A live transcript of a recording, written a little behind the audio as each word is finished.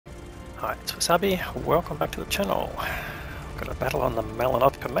Hi, it's Wasabi. Welcome back to the channel. Got a battle on the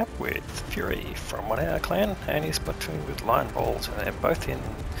Malinotka map with Fury from one of our clan and his platoon with Lion Balls, and they're both in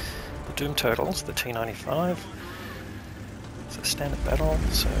the Doom Turtles, the T95. It's a standard battle,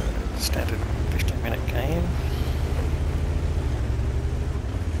 so standard 15-minute game.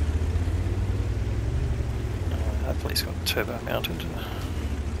 Hopefully he's got turbo mounted,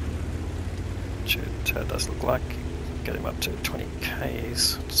 which it does look like. Get him up to 20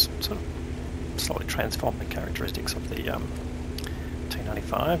 Ks. It's sort of slightly transform the characteristics of the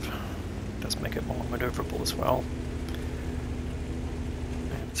T95. Does make it more maneuverable as well.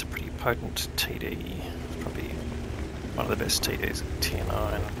 And it's a pretty potent TD. It's probably one of the best TDs at Tier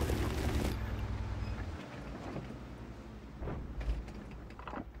 9.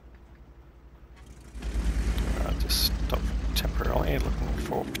 Just stop temporarily looking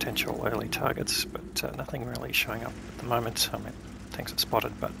for potential early targets, but nothing really showing up at the moment. I mean, things are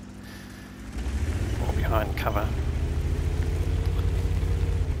spotted, but all behind cover.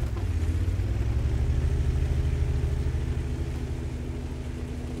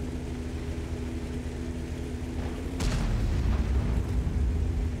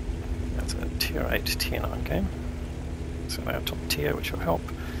 That's a Tier 8, Tier 9 game. So now top tier, which will help.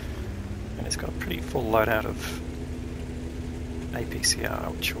 And it's got a pretty full loadout of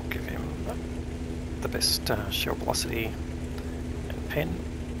APCR, which will give him the best shell velocity and pen.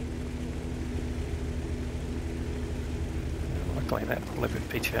 Luckily that leopard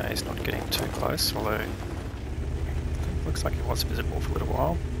PTA is not getting too close, although it looks like it was visible for a little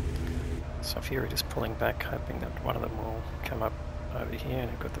while. So Fury just pulling back, hoping that one of them will come up over here,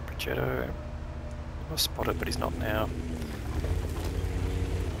 and we've got the Progetto. He was spotted, but he's not now.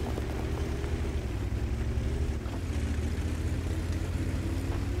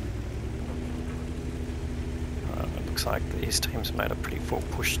 Looks like his team's made a pretty full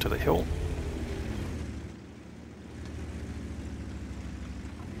push to the hill.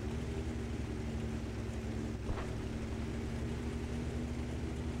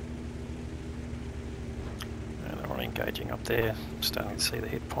 And they're engaging up there, starting to see the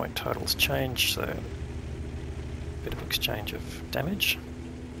hit point totals change, so a bit of exchange of damage.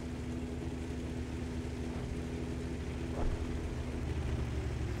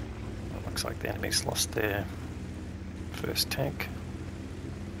 It looks like the enemy's lost their first tank.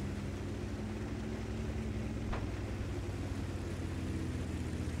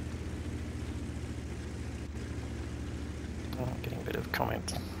 Getting a bit of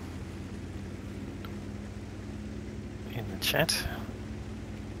comment in the chat.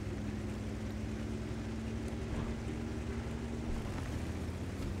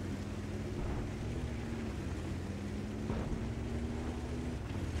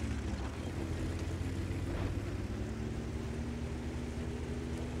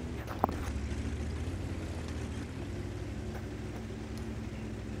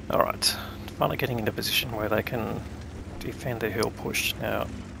 Alright, finally getting into a position where they can defend their hill push now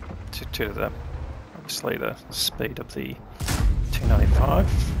to the, obviously the speed of the T95.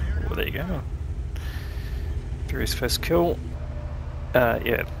 Oh, there you go. Fury's first kill.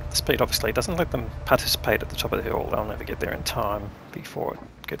 Yeah, the speed obviously doesn't let them participate at the top of the hill. They'll never get there in time before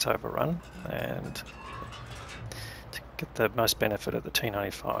it gets overrun. And to get the most benefit of the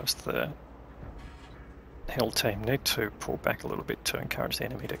T95s, the hill team need to pull back a little bit to encourage the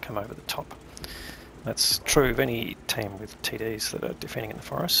enemy to come over the top. That's true of any team with TDs that are defending in the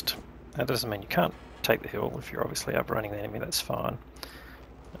forest. That doesn't mean you can't take the hill if you're obviously overrunning the enemy, that's fine.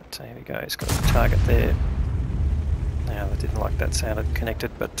 But here we go, he's got a target there. Now, I didn't like that sounded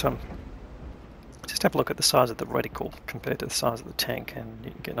connected, but just have a look at the size of the reticle compared to the size of the tank, and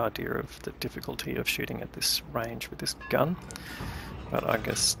you can get an idea of the difficulty of shooting at this range with this gun. But I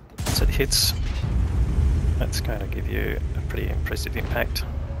guess once it hits, that's going to give you a pretty impressive impact.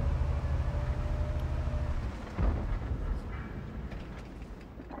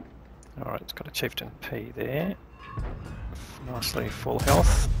 Alright, it's got a Chieftain P there. Nicely full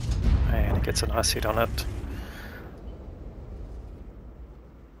health. And it gets a nice hit on it.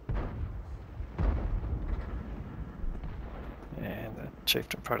 And the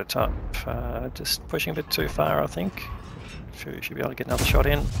Chieftain prototype just pushing a bit too far, I think. Should be able to get another shot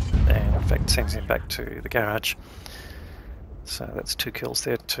in, and in fact sends him back to the garage. So that's 2 kills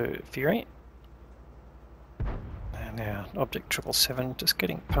there to Fury. And now Object 777 just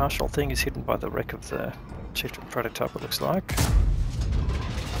getting partial thing is hidden by the wreck of the Chieftain prototype, it looks like.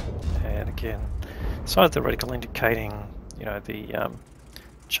 And again, size of the reticle indicating, you know, the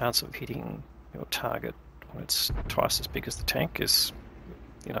chance of hitting your target when it's twice as big as the tank is,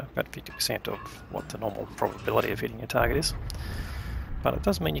 you know, about 50% of what the normal probability of hitting your target is. But it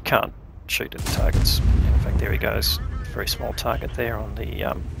doesn't mean you can't. shoot at the targets. In fact, there he goes. Very small target there on the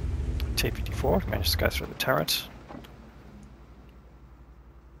T-54. Managed to go through the turret.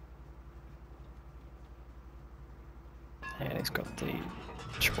 And he's got the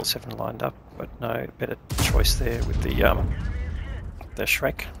 777 lined up, but no better choice there with the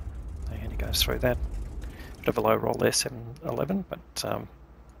Shrek. And he goes through that. Bit of a low roll there, 711, but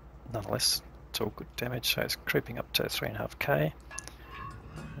nonetheless, it's all good damage. So it's creeping up to 3.5k.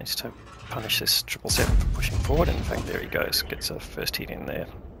 Needs to punish this 777 for pushing forward. In fact, there he goes, gets a first hit in there.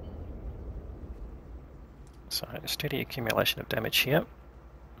 So steady accumulation of damage here.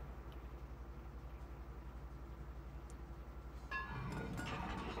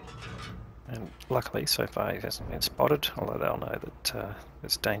 And luckily, so far, he hasn't been spotted, although they'll know that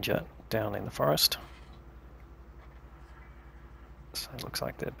there's danger down in the forest. So it looks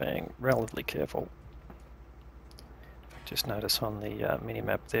like they're being relatively careful. Just notice on the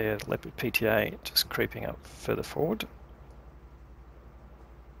mini-map there, the Leopard PTA just creeping up further forward.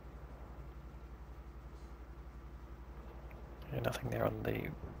 And nothing there on the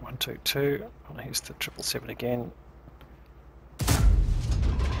 122. Oh, here's the 777 again.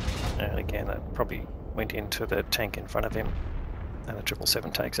 And again, that probably went into the tank in front of him. And the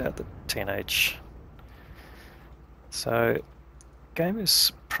 777 takes out the TNH. So, game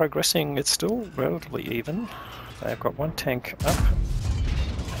is progressing. It's still relatively even. They've got one tank up.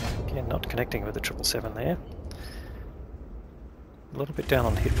 Again, not connecting with the 777 there. A little bit down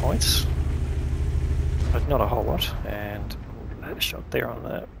on hit points, but not a whole lot. And I had a shot there on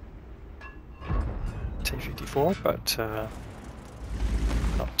the T-54, but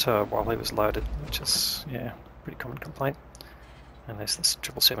not while he was loaded, which is, yeah, pretty common complaint. And there's this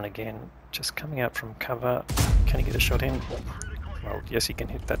 777 again, just coming out from cover. Can he get a shot in? Well, yes, he can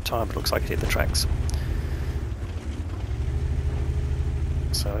hit that time, but it looks like he hit the tracks.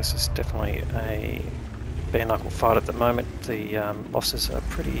 So this is definitely a bare knuckle fight at the moment. The losses are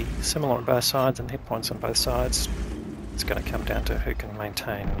pretty similar on both sides and hit points on both sides. It's going to come down to who can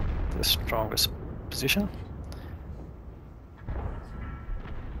maintain the strongest position.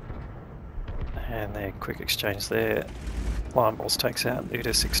 And their quick exchange there. Lion Balls takes out the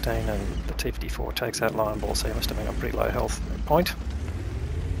UDA-16 and the T-54 takes out Lion Balls, so he must have been on pretty low health at that point.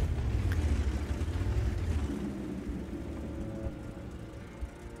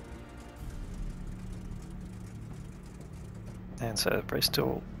 And so Bree's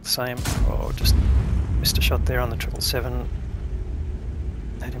still the same, or just missed a shot there on the 777.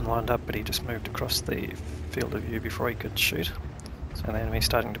 Had him lined up, but he just moved across the field of view before he could shoot. So the enemy's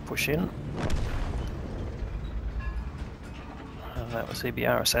starting to push in. And that was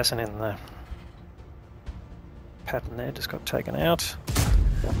EBR Assassin in the pattern there, just got taken out.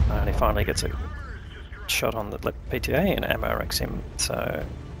 And he finally gets a shot on the PTA and ammo wrecks him, so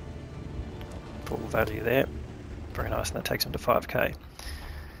full value there. Very nice, and that takes him to 5k.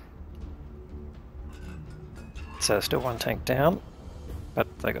 So still one tank down, but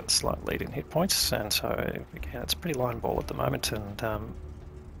they got a slight lead in hit points, and so again it's pretty line ball at the moment, and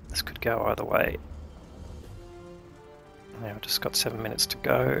this could go either way. Now we've just got 7 minutes to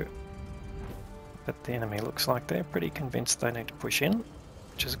go, but the enemy looks like they're pretty convinced they need to push in,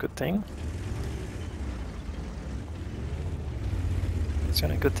 which is a good thing. It's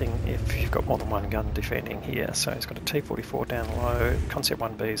only a good thing if you've got more than one gun defending here. So he's got a T-44 down low, Concept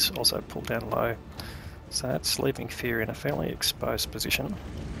 1B's also pulled down low. So that's leaving Fear in a fairly exposed position.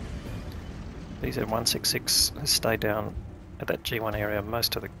 BZ-166 has stayed down at that G1 area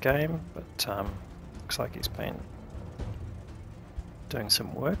most of the game, but looks like he's been doing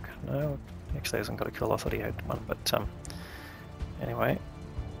some work. No, actually hasn't got a kill. I thought he had one, but anyway,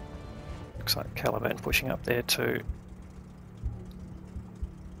 looks like Caliban pushing up there too.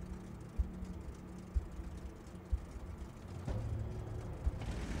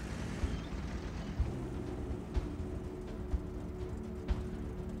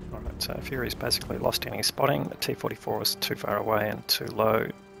 So Fury's basically lost any spotting. The T-44 was too far away and too low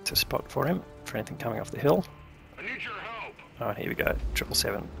to spot for him, for anything coming off the hill. I need your help. Alright, here we go.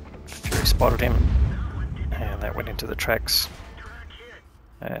 777. Fury spotted him, and that went into the tracks.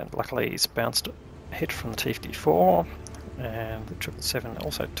 And luckily he's bounced a hit from the T-54, and the 777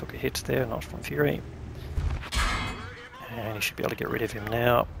 also took a hit there, not from Fury. And he should be able to get rid of him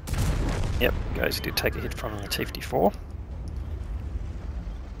now. Yep, goes, he did take a hit from the T-54.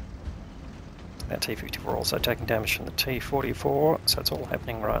 That T-54 also taking damage from the T-44, so it's all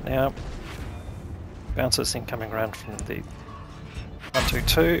happening right now. Bounces incoming around from the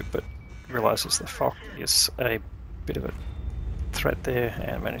 122, but realises the FOC is a bit of a threat there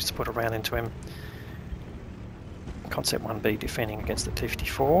and managed to put a round into him. Concept 1B defending against the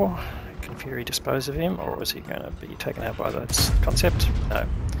T-54. Can Fury dispose of him, or is he going to be taken out by that Concept? No.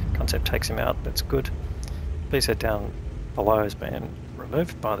 Concept takes him out, that's good. BZ down below has been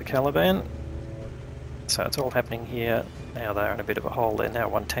removed by the Caliban. So it's all happening here. Now they're in a bit of a hole. They're now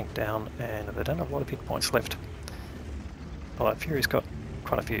one tank down, and they don't have a lot of hit points left. Although Fury's got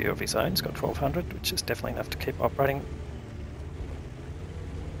quite a few of his own. He's got 1200, which is definitely enough to keep operating.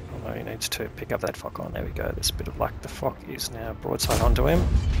 Although he needs to pick up that Fock on. There we go. There's a bit of luck. The Fock is now broadside onto him,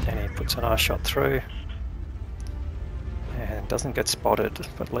 and he puts a nice shot through. And doesn't get spotted,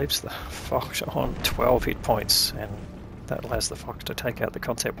 but leaves the Fox on 12 hit points, and that allows the Fox to take out the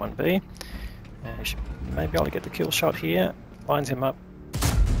Concept 1B. And he should maybe be able to get the kill shot here. Lines him up,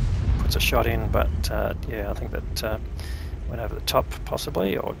 puts a shot in, but yeah, I think that went over the top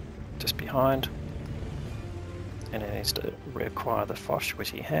possibly, or just behind. And he needs to reacquire the Foch,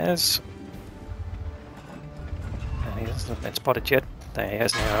 which he has. And he hasn't been spotted yet. There he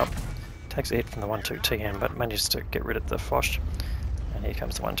has now. Takes a hit from the 1-2 TM, but manages to get rid of the Foch. And here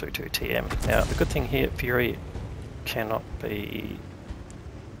comes the 1-2-2 TM. Now, the good thing here, Fury cannot be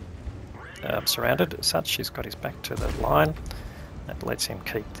surrounded as such. He's got his back to the line. That lets him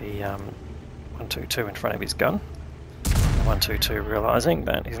keep the 1-2-2 in front of his gun. The 1-2-2 realising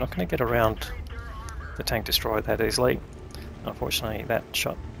that he's not going to get around the tank destroyer that easily. Unfortunately, that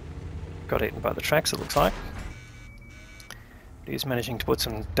shot got eaten by the tracks, it looks like. He's managing to put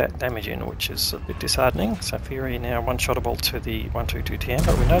some damage in, which is a bit disheartening. So Fury now one-shottable to the 1-2-2 TM,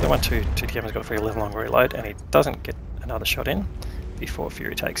 but we know the 1-2-2 TM has got a very long reload, and he doesn't get another shot in before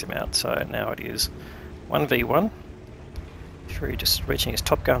Fury takes him out. So now it is 1v1. Fury just reaching his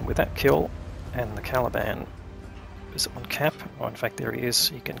top gun with that kill, and the Caliban is on cap. Oh, in fact, there he is.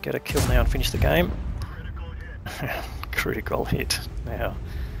 He can get a kill now and finish the game. Critical hit. Now,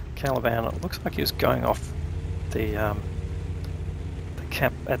 Caliban, it looks like he was going off the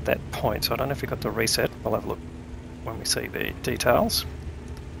cap at that point, so I don't know if he got the reset. We'll have a look when we see the details.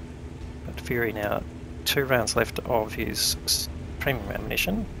 But Fury now 2 rounds left of his premium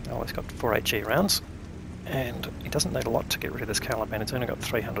ammunition. Oh, he's got 4 AG rounds, and he doesn't need a lot to get rid of this Caliban. It's only got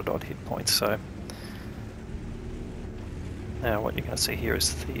 300 odd hit points. So now what you're going to see here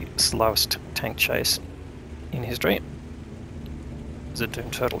is the slowest tank chase in history. There's a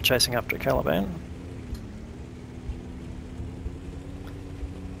Doom Turtle chasing after a Caliban.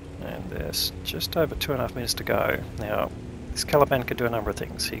 And there's just over 2.5 minutes to go. Now, this Caliban could do a number of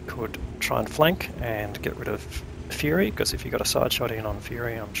things. He could try and flank and get rid of Fury, because if you got a side shot in on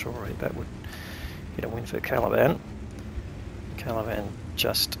Fury, I'm sure that would get a win for Caliban. Caliban,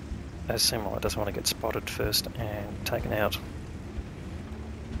 just as similar, doesn't want to get spotted first and taken out.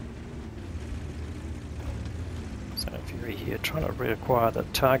 So Fury here trying to reacquire the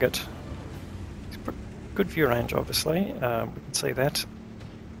target. He's got good view range, obviously. We can see that.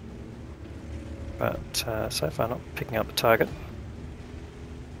 But so far not picking up the target.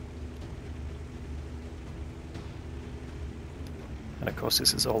 And of course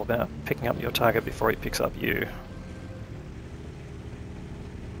this is all about picking up your target before he picks up you.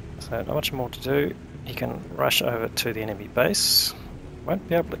 So not much more to do. He can rush over to the enemy base. Won't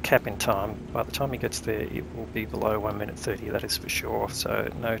be able to cap in time. By the time he gets there it will be below 1 minute 30, that is for sure.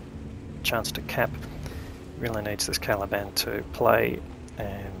 So no chance to cap. Really needs this Caliban to play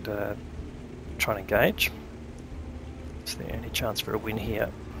and try and engage. It's the only chance for a win here.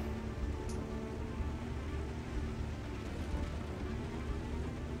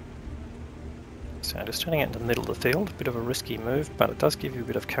 So just turning it into the middle of the field, a bit of a risky move, but it does give you a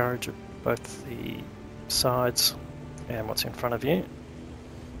bit of courage of both the sides and what's in front of you.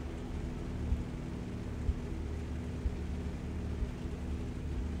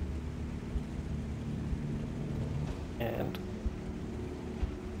 And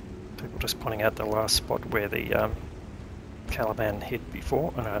people just pointing out the last spot where the Caliban hit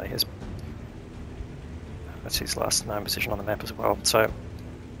before. Oh no, that's his last known position on the map as well. So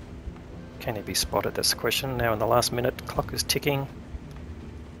can he be spotted? That's the question. Now in the last minute, clock is ticking.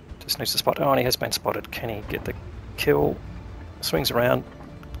 Just needs to spot. Oh, and he has been spotted. Can he get the kill? Swings around.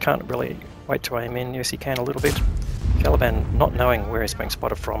 Can't really wait to aim in. Yes, he can a little bit. Caliban not knowing where he's being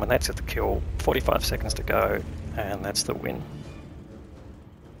spotted from, and that's at the kill. 45 seconds to go, and that's the win.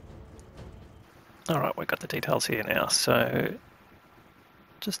 Alright, we've got the details here now. So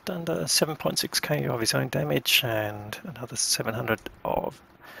just under 7.6k of his own damage and another 700 of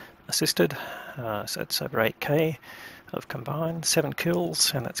assisted. So it's over 8k of combined, 7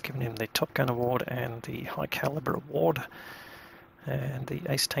 kills, and that's given him the Top Gun award and the High Caliber award and the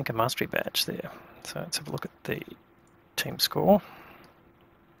Ace Tanker Mastery badge there. So let's have a look at the team score.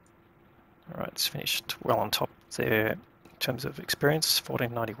 Alright, it's finished well on top there. terms of experience,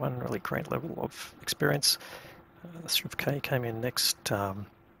 1491, really great level of experience. The Strip K came in next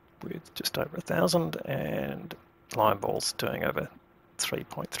with just over 1,000, and Lion Ball's doing over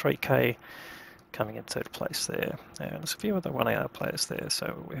 3.3k, coming in third place there. And there's a few other 1-hour players there.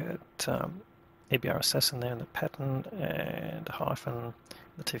 So we had EBR Assassin there in the pattern, and Hyphen,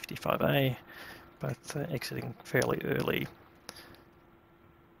 the T95A, both exiting fairly early.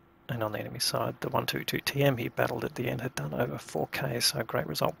 And on the enemy side, the 122 TM he battled at the end had done over 4k, so a great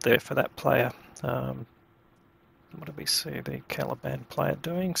result there for that player. What did we see the Caliban player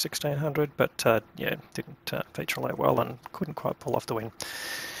doing? 1600, but yeah, didn't feature all that well and couldn't quite pull off the win. In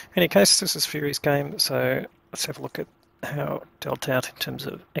any case, this is Fury's game, so let's have a look at how it dealt out in terms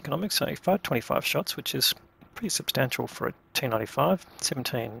of economics. So he fired 25 shots, which is pretty substantial for a T95.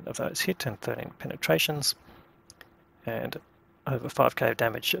 17 of those hit and 13 penetrations, and over 5k of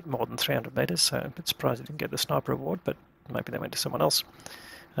damage at more than 300 meters. So I'm a bit surprised he didn't get the sniper award, but maybe they went to someone else.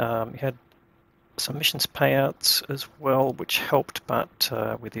 He had some missions payouts as well, which helped, but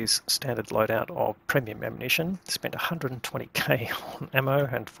with his standard loadout of premium ammunition, spent 120k on ammo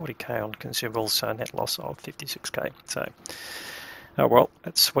and 40k on consumables, so a net loss of 56k. So, oh well,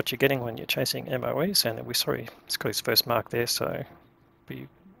 that's what you're getting when you're chasing MOEs, and we saw he's got his first mark there, so be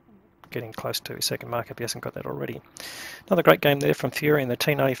getting close to his second mark if he hasn't got that already. Another great game there from Fury in the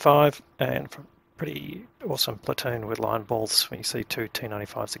T95, and from pretty awesome platoon with Lion Balls. When you see two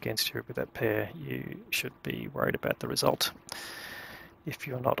T95s against you with that pair, you should be worried about the result if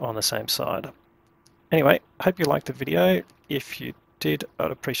you're not on the same side. Anyway, hope you liked the video. If you did, I'd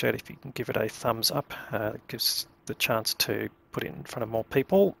appreciate it if you can give it a thumbs up. It gives the chance to put it in front of more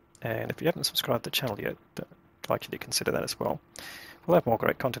people, and if you haven't subscribed to the channel yet, I'd like you to consider that as well. We'll have more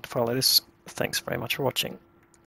great content to follow this. Thanks very much for watching.